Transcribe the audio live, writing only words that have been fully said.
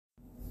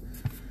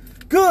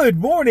Good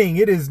morning.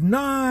 It is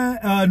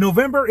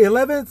November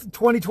 11th,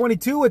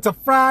 2022. It's a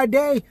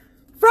Friday.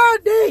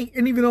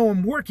 And even though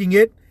I'm working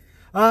it,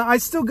 I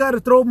still got to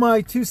throw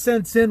my 2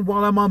 cents in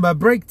while I'm on my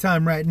break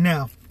time right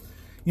now.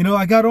 You know,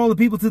 I got all the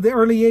people to the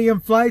early AM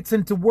flights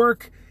and to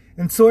work,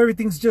 and so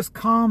everything's just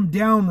calmed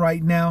down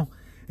right now.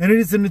 And it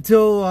isn't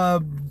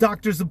until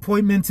doctor's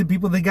appointments and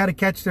people, they got to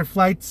catch their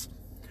flights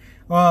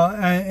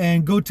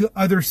and go to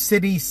other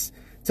cities,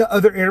 to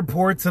other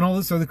airports and all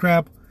this other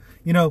crap.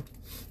 You know,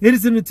 it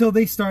isn't until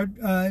they start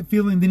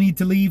feeling the need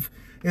to leave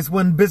is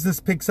when business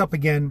picks up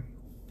again.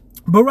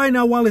 But right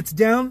now, while it's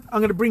down,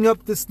 I'm going to bring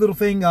up this little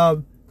thing.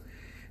 The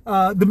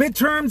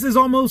midterms is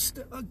almost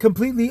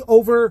completely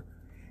over,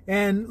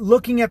 and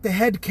looking at the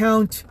head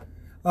count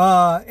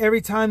every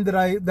time that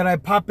I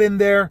pop in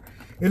there,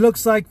 it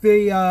looks like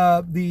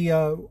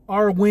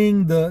our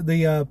wing,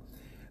 the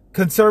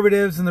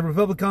conservatives and the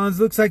Republicans,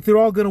 looks like they're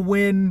all going to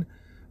win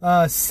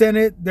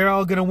Senate. They're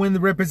all going to win the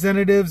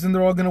representatives, and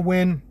they're all going to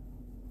win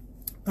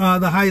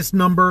the highest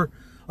number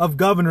of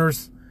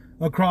governors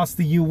across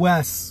the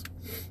U.S.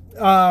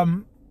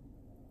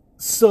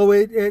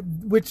 So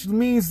which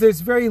means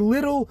there's very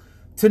little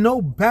to no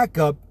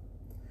backup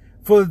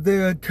for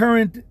the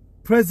current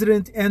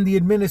president and the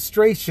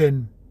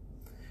administration.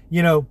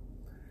 You know,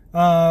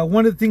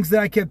 one of the things that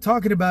I kept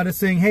talking about is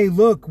saying, hey,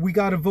 look, we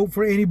got to vote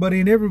for anybody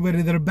and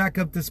everybody that'll back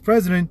up this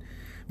president,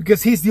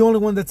 because he's the only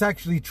one that's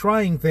actually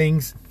trying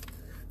things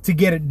to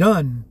get it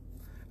done.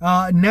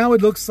 Now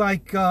it looks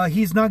like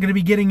he's not going to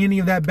be getting any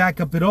of that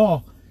backup at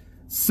all.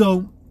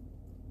 So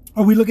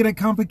are we looking at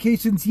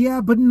complications?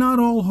 Yeah, but not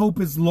all hope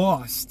is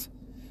lost.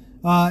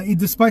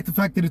 Despite the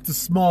fact that it's a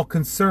small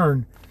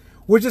concern.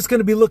 We're just going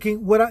to be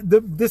looking,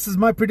 this is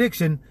my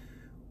prediction,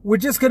 we're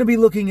just going to be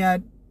looking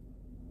at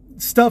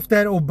stuff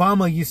that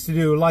Obama used to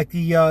do, like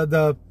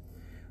the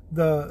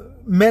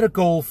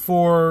medical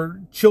for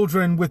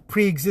children with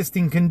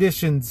pre-existing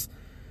conditions.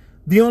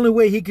 The only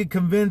way he could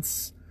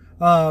convince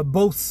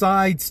both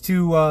sides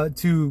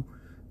to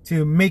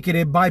make it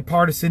a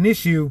bipartisan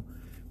issue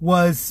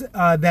was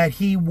that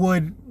he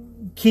would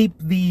keep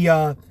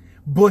the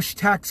Bush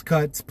tax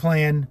cuts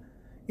plan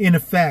in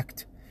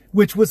effect,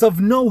 which was of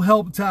no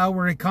help to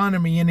our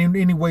economy in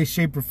any way,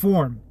 shape, or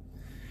form.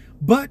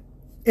 But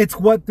it's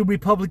what the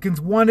Republicans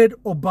wanted.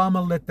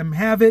 Obama let them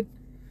have it.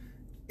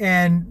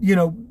 And, you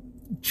know,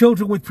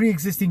 children with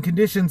pre-existing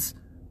conditions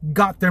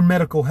got their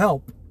medical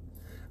help.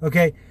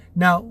 Okay,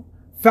 now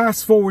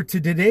fast forward to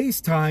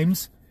today's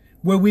times,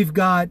 where we've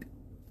got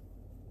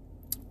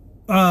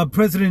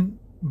President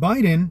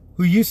Biden,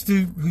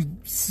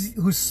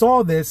 who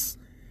saw this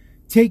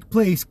take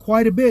place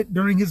quite a bit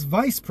during his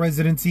vice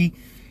presidency,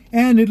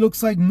 and it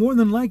looks like more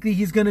than likely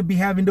he's going to be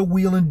having to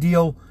wheel and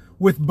deal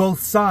with both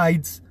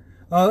sides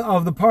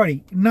of the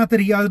party. Not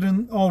that he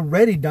hasn't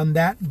already done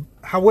that.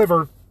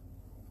 However,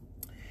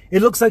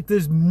 it looks like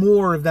there's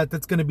more of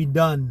that's going to be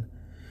done.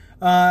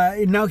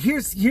 Now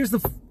here's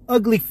the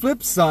ugly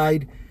flip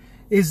side,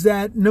 is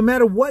that no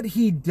matter what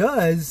he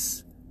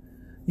does,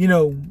 you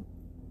know,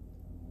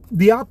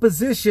 the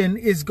opposition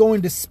is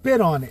going to spit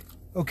on it,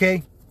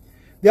 okay?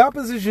 The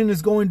opposition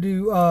is going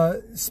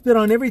to spit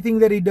on everything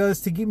that he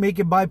does to make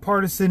it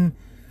bipartisan,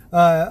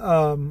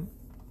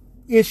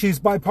 issues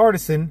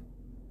bipartisan,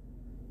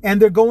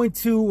 and they're going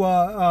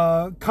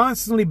to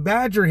constantly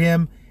badger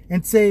him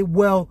and say,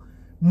 well,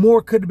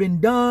 more could have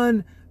been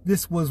done,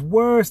 this was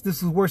worse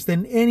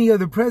than any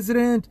other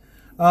president,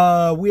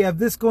 we have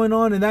this going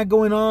on and that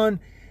going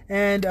on,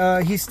 and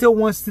he still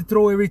wants to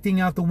throw everything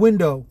out the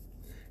window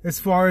as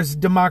far as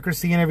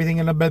democracy and everything,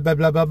 and blah, blah,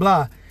 blah, blah,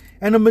 blah.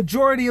 And a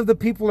majority of the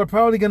people are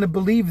probably going to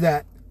believe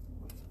that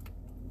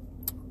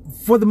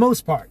for the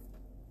most part.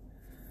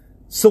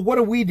 So what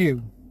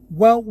do?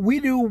 Well, we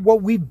do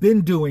what we've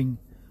been doing.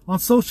 On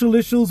social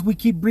issues, we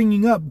keep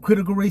bringing up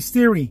critical race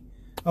theory,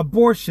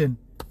 abortion,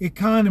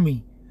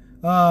 economy,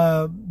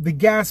 the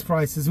gas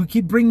prices. We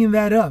keep bringing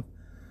that up.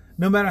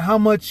 No matter how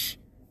much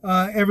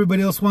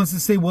everybody else wants to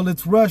say, well,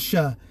 it's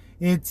Russia,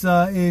 it's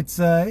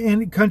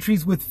in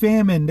countries with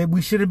famine, that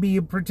we shouldn't be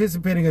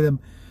participating in them.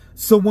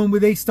 So when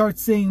they start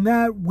saying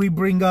that, we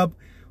bring up,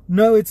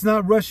 no, it's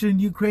not Russia and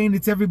Ukraine,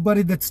 it's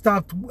everybody that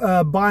stopped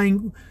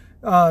buying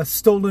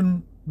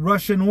stolen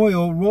Russian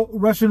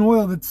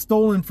oil that's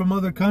stolen from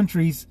other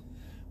countries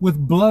with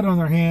blood on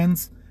their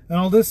hands and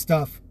all this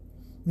stuff.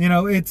 You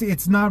know,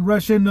 it's not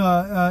Russian,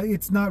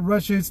 it's not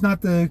Russia, it's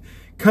not the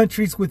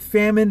countries with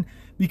famine,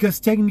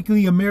 because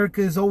technically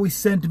America has always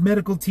sent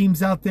medical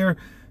teams out there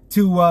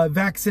to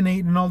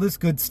vaccinate and all this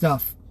good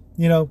stuff.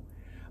 You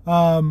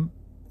know,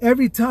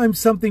 every time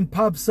something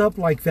pops up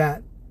like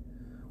that,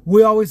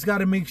 we always got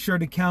to make sure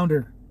to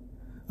counter.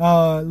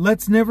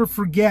 Let's never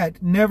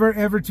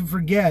ever to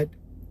forget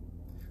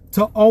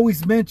to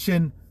always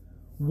mention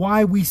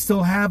why we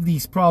still have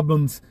these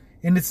problems.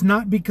 And it's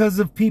not because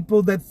of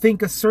people that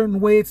think a certain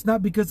way. It's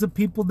not because of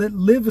people that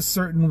live a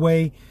certain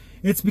way.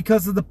 It's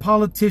because of the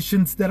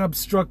politicians that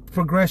obstruct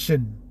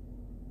progression.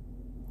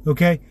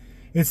 Okay?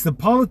 It's the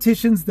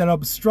politicians that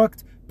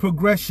obstruct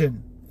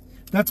progression.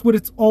 That's what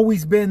it's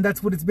always been.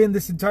 That's what it's been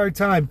this entire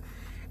time.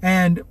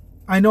 And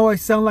I know I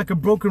sound like a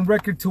broken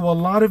record to a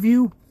lot of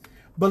you,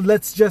 but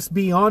let's just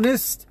be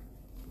honest.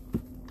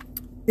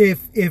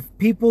 If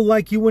people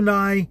like you and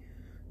I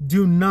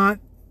do not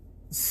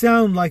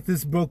sound like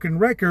this broken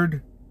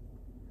record,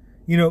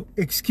 you know,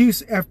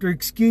 excuse after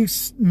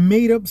excuse,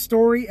 made up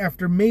story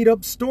after made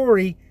up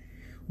story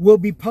will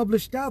be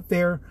published out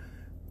there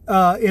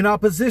in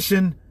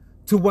opposition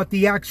to what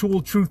the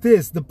actual truth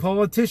is. The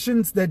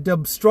politicians that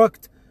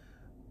obstruct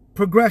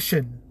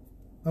progression,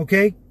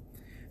 okay?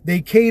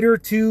 They cater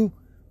to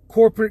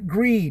corporate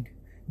greed.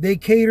 They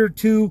cater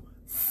to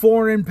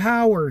foreign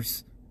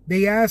powers.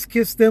 They ass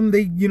kiss them.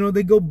 They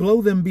go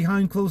blow them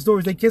behind closed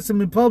doors. They kiss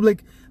them in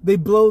public. They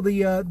blow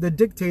the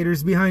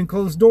dictators behind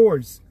closed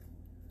doors.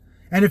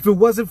 And if it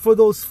wasn't for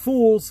those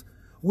fools,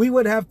 we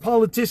would have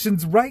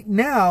politicians right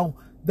now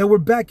that were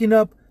backing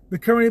up the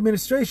current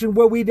administration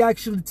where we'd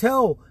actually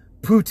tell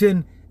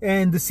Putin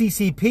and the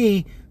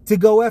CCP to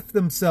go F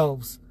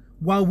themselves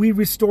while we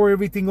restore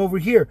everything over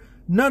here.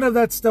 None of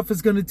that stuff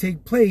is going to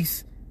take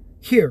place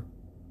here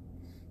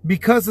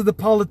because of the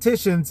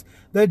politicians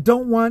that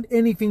don't want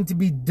anything to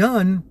be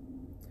done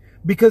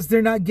because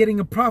they're not getting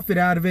a profit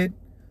out of it,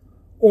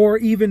 or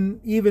even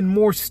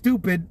more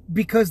stupid,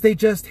 because they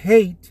just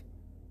hate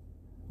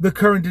the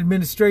current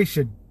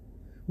administration,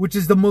 which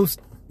is the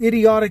most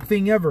idiotic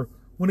thing ever.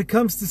 When it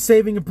comes to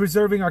saving and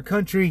preserving our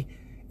country,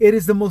 it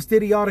is the most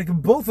idiotic.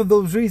 And both of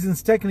those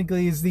reasons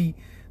technically is the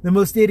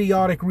most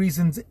idiotic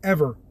reasons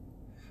ever.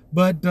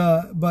 But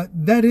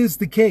that is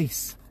the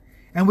case.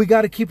 And we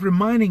got to keep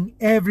reminding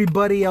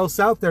everybody else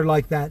out there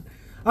like that.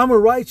 I'm a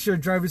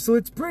rideshare driver, so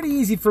it's pretty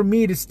easy for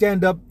me to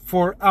stand up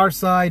for our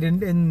side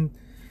and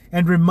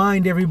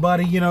remind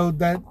everybody, you know,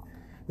 that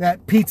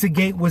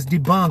Pizzagate was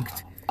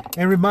debunked,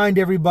 and remind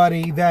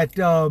everybody that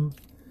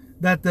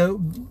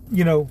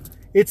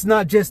it's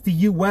not just the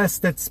U.S.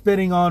 that's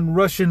spitting on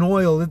Russian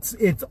oil.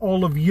 It's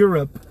all of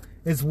Europe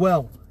as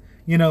well.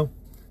 You know,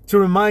 to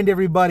remind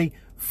everybody,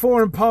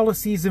 foreign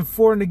policies and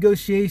foreign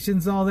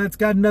negotiations, all that's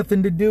got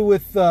nothing to do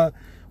with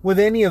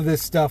any of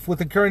this stuff, with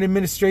the current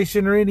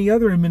administration or any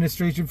other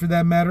administration for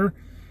that matter.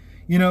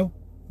 You know,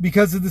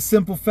 because of the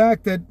simple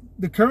fact that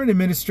the current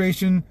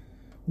administration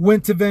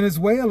went to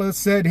Venezuela,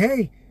 said,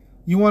 "Hey,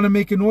 you want to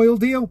make an oil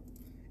deal?"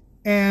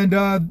 And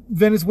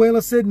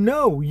Venezuela said,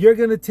 "No, you're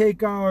going to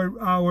take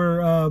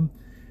our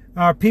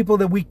people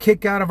that we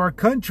kick out of our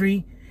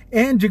country,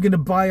 and you're going to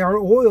buy our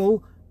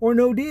oil, or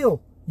no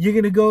deal. We're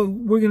going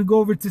to go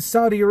over to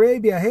Saudi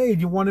Arabia. Hey,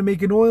 do you want to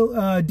make an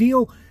oil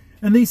deal?"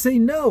 And they say,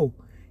 "No,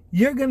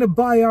 you're going to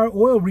buy our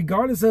oil,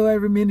 regardless of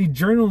however many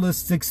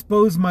journalists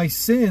expose my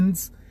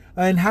sins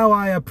and how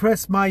I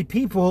oppress my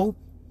people,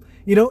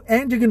 you know,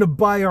 and you're going to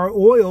buy our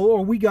oil,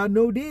 or we got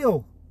no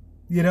deal."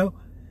 You know,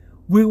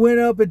 we went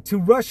up to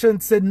Russia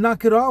and said,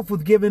 "Knock it off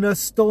with giving us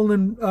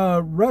stolen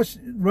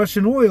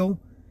Russian oil."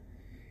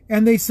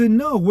 And they said,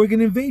 "No, we're going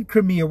to invade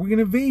Crimea. We're going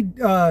to invade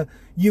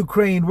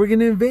Ukraine. We're going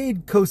to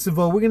invade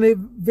Kosovo. We're going to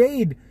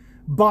invade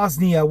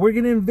Bosnia. We're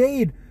going to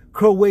invade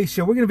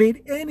Croatia. We're going to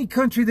invade any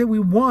country that we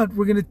want.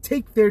 We're going to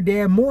take their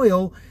damn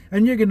oil,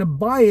 and you're going to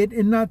buy it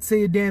and not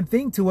say a damn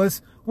thing to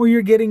us, or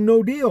you're getting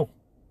no deal."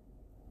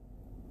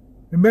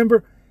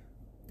 Remember,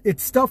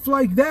 it's stuff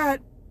like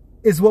that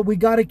is what we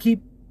got to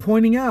keep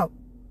pointing out.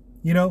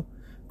 You know,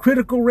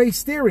 critical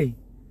race theory.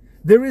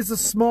 There is a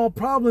small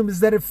problem, is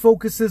that it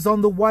focuses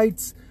on the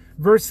whites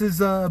versus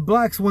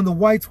blacks when the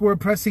whites were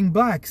oppressing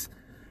blacks.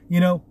 You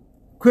know,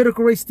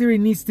 critical race theory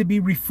needs to be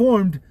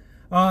reformed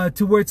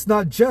to where it's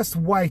not just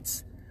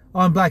whites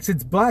on blacks.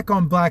 It's black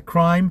on black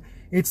crime.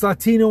 It's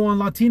Latino on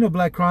Latino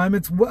black crime.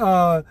 It's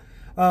white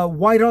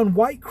on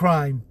white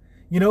crime.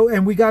 You know,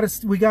 and we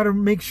gotta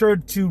make sure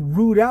to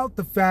root out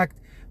the fact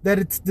that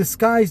it's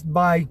disguised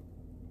by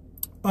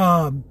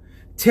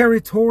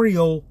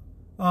territorial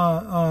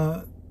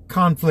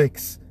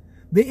conflicts.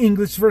 The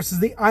English versus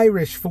the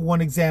Irish, for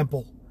one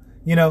example.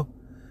 You know,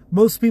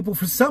 most people,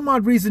 for some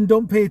odd reason,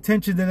 don't pay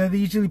attention to that. They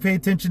usually pay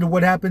attention to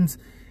what happens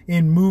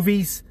in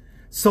movies.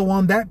 So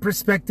on that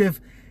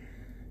perspective,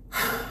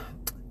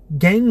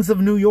 Gangs of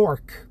New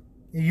York.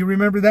 You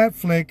remember that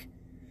flick?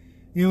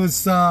 It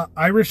was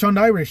Irish on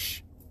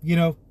Irish, you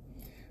know.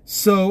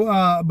 So,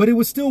 but it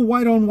was still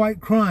white on white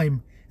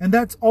crime. And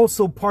that's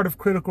also part of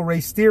critical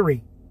race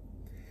theory.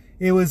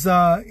 It was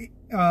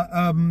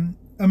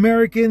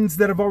Americans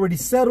that have already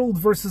settled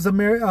versus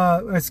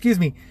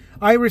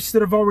Irish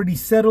that have already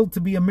settled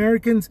to be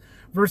Americans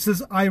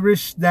versus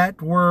Irish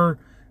that were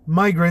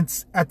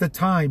migrants at the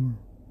time.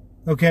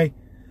 Okay?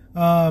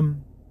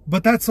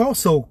 But that's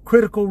also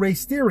critical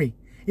race theory.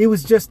 It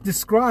was just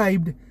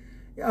described,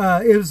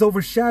 it was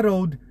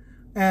overshadowed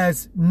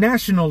as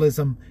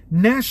nationalism.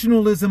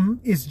 Nationalism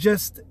is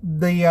just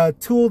the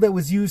tool that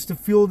was used to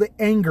fuel the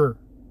anger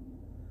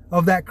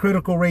of that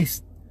critical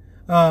race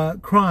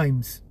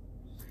crimes,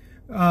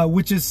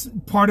 which is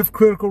part of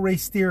critical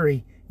race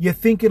theory. You're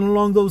thinking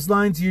along those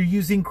lines, you're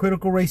using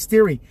critical race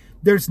theory.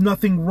 There's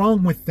nothing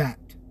wrong with that.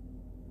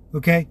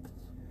 Okay?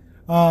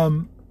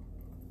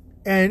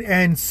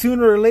 And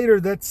sooner or later,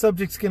 that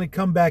subject's going to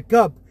come back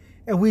up.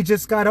 And we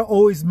just got to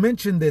always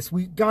mention this.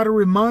 We got to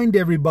remind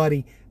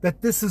everybody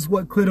that this is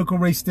what critical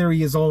race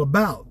theory is all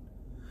about.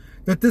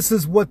 That this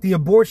is what the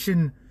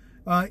abortion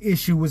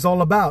issue is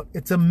all about.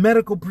 It's a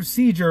medical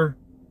procedure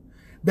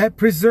that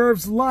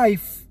preserves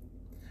life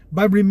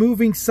by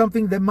removing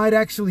something that might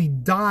actually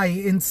die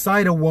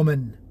inside a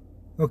woman.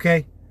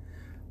 Okay?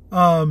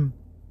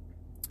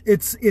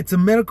 It's a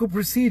medical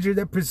procedure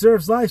that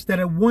preserves life that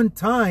at one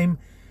time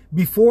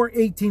before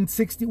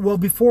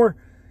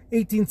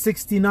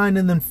 1869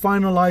 and then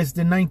finalized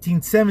in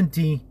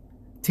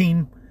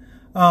 1917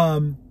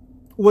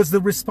 was the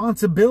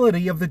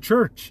responsibility of the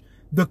church,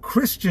 the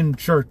Christian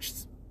church.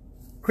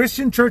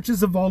 Christian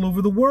churches of all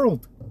over the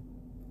world.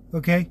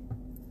 Okay?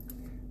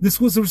 This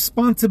was a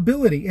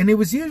responsibility, and it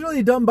was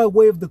usually done by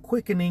way of the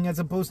quickening as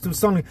opposed to a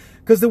sonogram,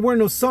 because there were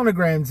no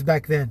sonograms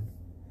back then.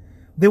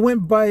 They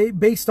went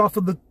based off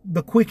of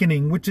the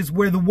quickening, which is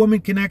where the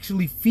woman can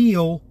actually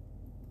feel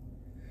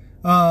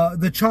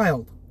the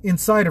child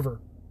inside of her.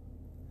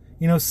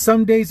 You know,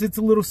 some days it's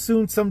a little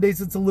soon, some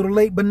days it's a little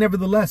late, but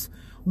nevertheless,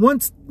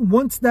 once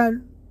that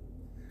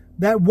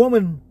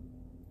woman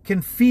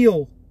can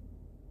feel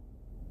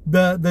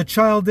the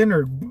child in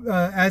her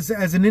as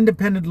an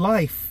independent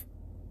life,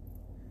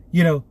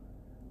 you know,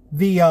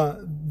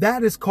 that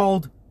is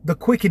called the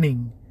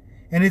quickening,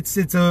 and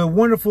it's a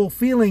wonderful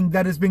feeling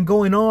that has been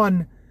going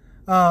on,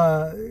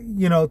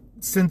 you know,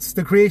 since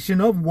the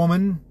creation of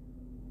woman,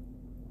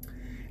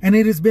 and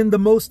it has been the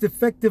most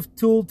effective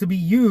tool to be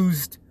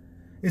used,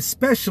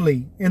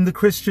 especially in the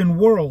Christian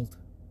world.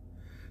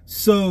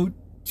 So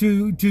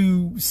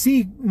to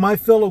see my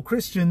fellow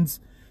Christians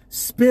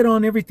spit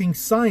on everything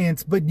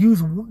science, but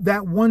use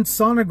that one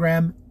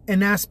sonogram,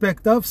 an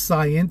aspect of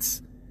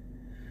science,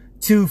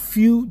 to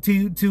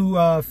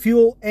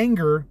fuel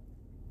anger,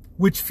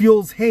 which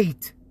fuels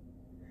hate,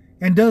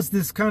 and does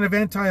this kind of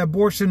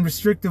anti-abortion,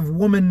 restrictive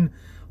woman,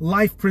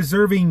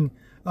 life-preserving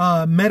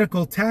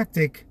medical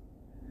tactic,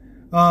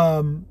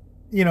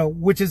 you know,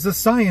 which is a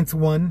science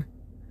one,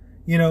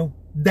 you know,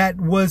 that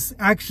was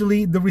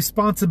actually the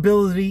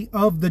responsibility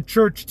of the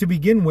church to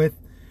begin with.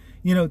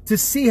 You know, to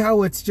see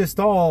how it's just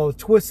all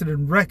twisted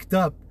and wrecked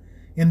up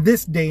in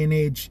this day and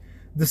age,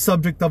 the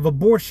subject of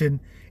abortion,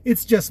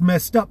 it's just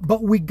messed up.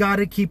 But we got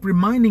to keep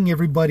reminding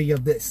everybody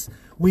of this.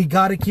 We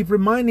got to keep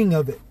reminding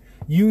of it.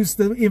 Use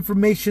the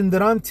information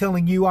that I'm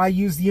telling you. I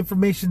use the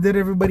information that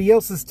everybody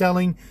else is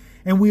telling,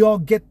 and we all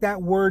get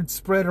that word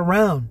spread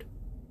around.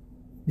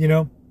 You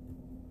know,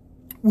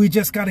 we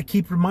just got to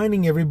keep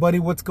reminding everybody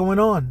what's going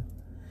on.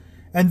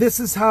 And this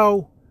is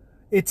how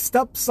it's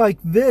stuff like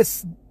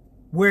this,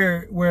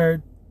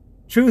 where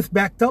truth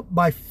backed up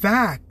by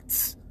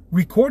facts,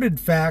 recorded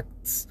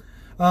facts,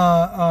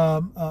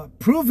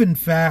 proven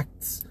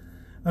facts,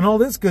 and all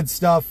this good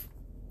stuff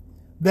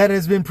that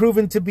has been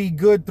proven to be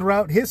good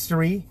throughout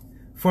history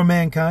for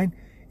mankind.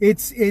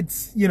 It's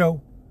you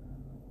know,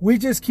 we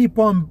just keep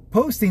on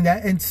posting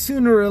that, and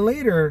sooner or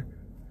later,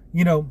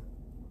 you know,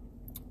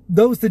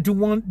 those that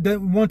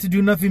want to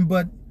do nothing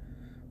but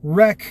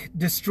wreck,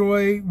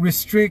 destroy,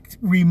 restrict,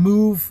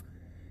 remove,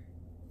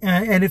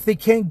 and if they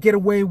can't get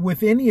away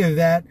with any of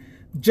that,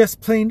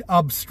 just plain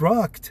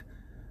obstruct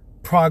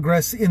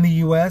progress in the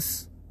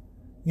U.S.,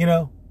 you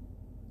know,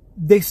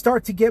 they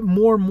start to get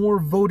more and more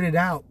voted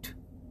out.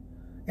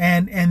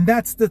 And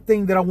that's the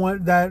thing that I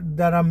want,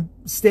 that I'm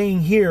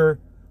staying here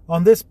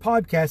on this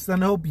podcast.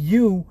 And I hope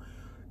you,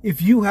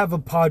 if you have a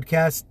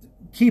podcast,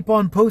 keep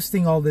on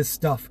posting all this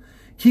stuff.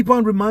 Keep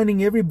on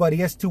reminding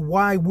everybody as to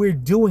why we're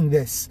doing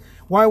this,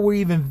 why we're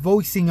even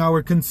voicing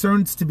our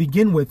concerns to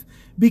begin with,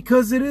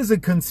 because it is a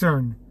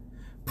concern.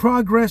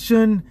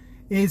 Progression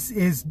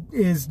is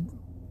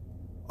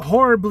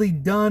horribly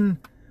done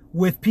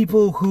with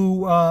people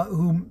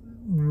who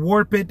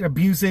warp it,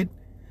 abuse it,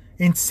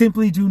 and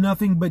simply do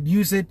nothing but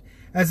use it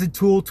as a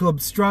tool to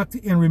obstruct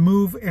and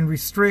remove and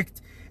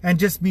restrict and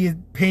just be a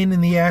pain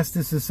in the ass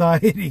to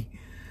society.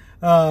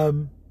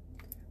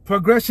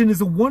 Progression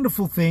is a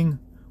wonderful thing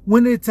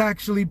when it's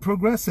actually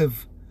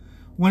progressive,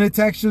 when it's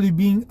actually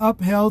being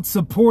upheld,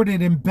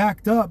 supported, and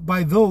backed up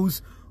by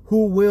those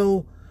who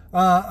will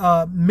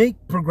make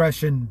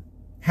progression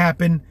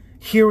happen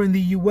here in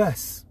the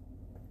U.S.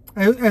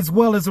 as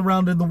well as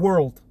around in the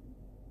world.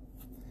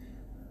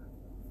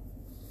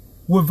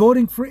 We're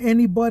voting for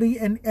anybody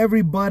and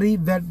everybody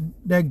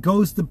that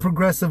goes the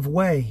progressive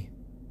way.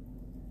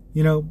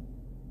 You know,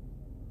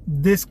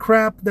 this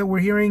crap that we're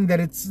hearing, that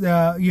it's,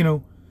 you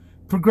know,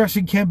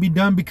 progression can't be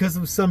done because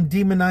of some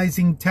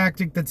demonizing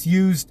tactic that's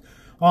used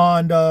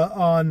on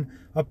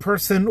a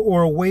person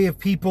or a way of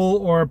people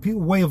or a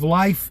way of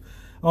life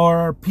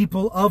or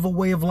people of a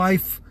way of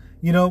life.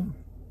 You know,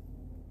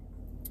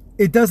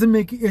 it doesn't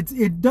make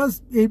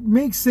it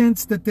makes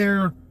sense that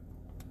they're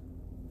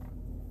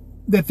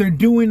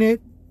doing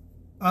it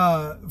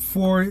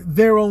for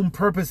their own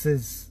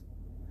purposes,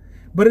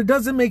 but it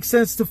doesn't make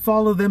sense to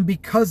follow them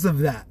because of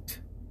that,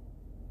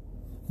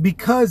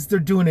 because they're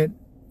doing it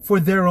for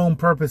their own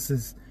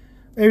purposes.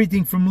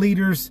 Everything from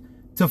leaders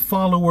to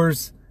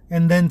followers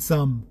and then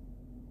some,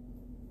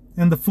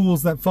 and the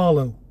fools that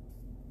follow.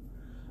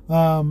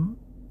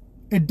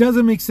 It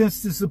doesn't make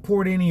sense to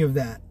support any of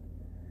that.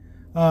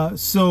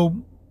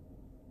 So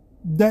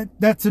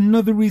that's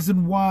another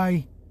reason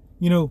why,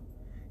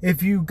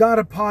 if you got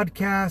a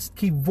podcast,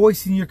 keep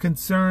voicing your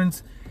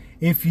concerns.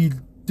 If you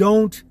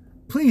don't,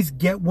 please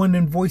get one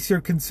and voice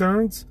your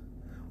concerns,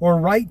 or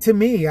write to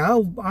me.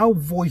 I'll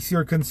voice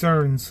your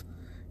concerns.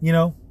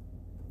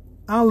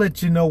 I'll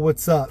let you know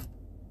what's up.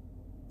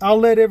 I'll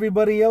let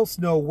everybody else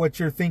know what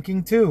you're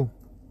thinking too.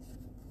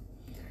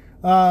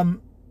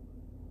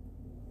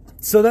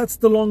 So that's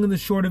the long and the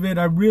short of it.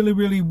 I really,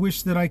 really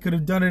wish that I could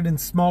have done it in a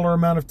smaller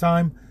amount of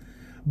time.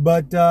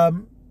 But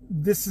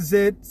this is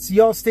it. So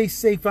y'all stay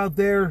safe out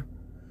there.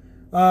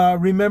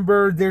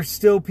 Remember, there's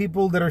still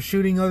people that are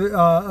shooting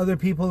other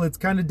people. It's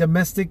kind of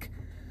domestic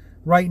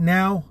right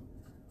now.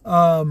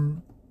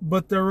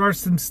 But there's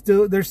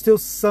still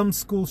some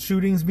school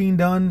shootings being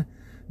done.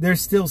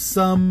 There's still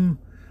some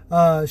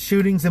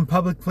shootings in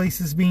public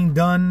places being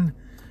done.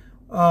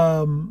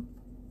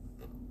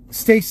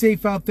 Stay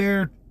safe out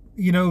there.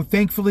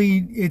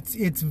 Thankfully,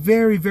 it's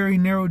very, very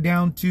narrowed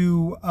down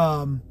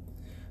to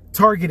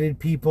targeted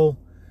people,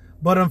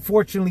 but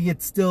unfortunately,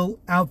 it's still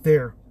out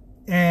there.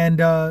 And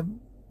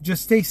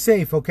just stay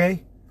safe,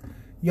 okay?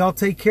 Y'all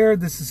take care.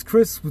 This is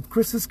Chris with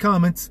Chris's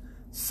Comments,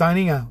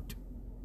 signing out.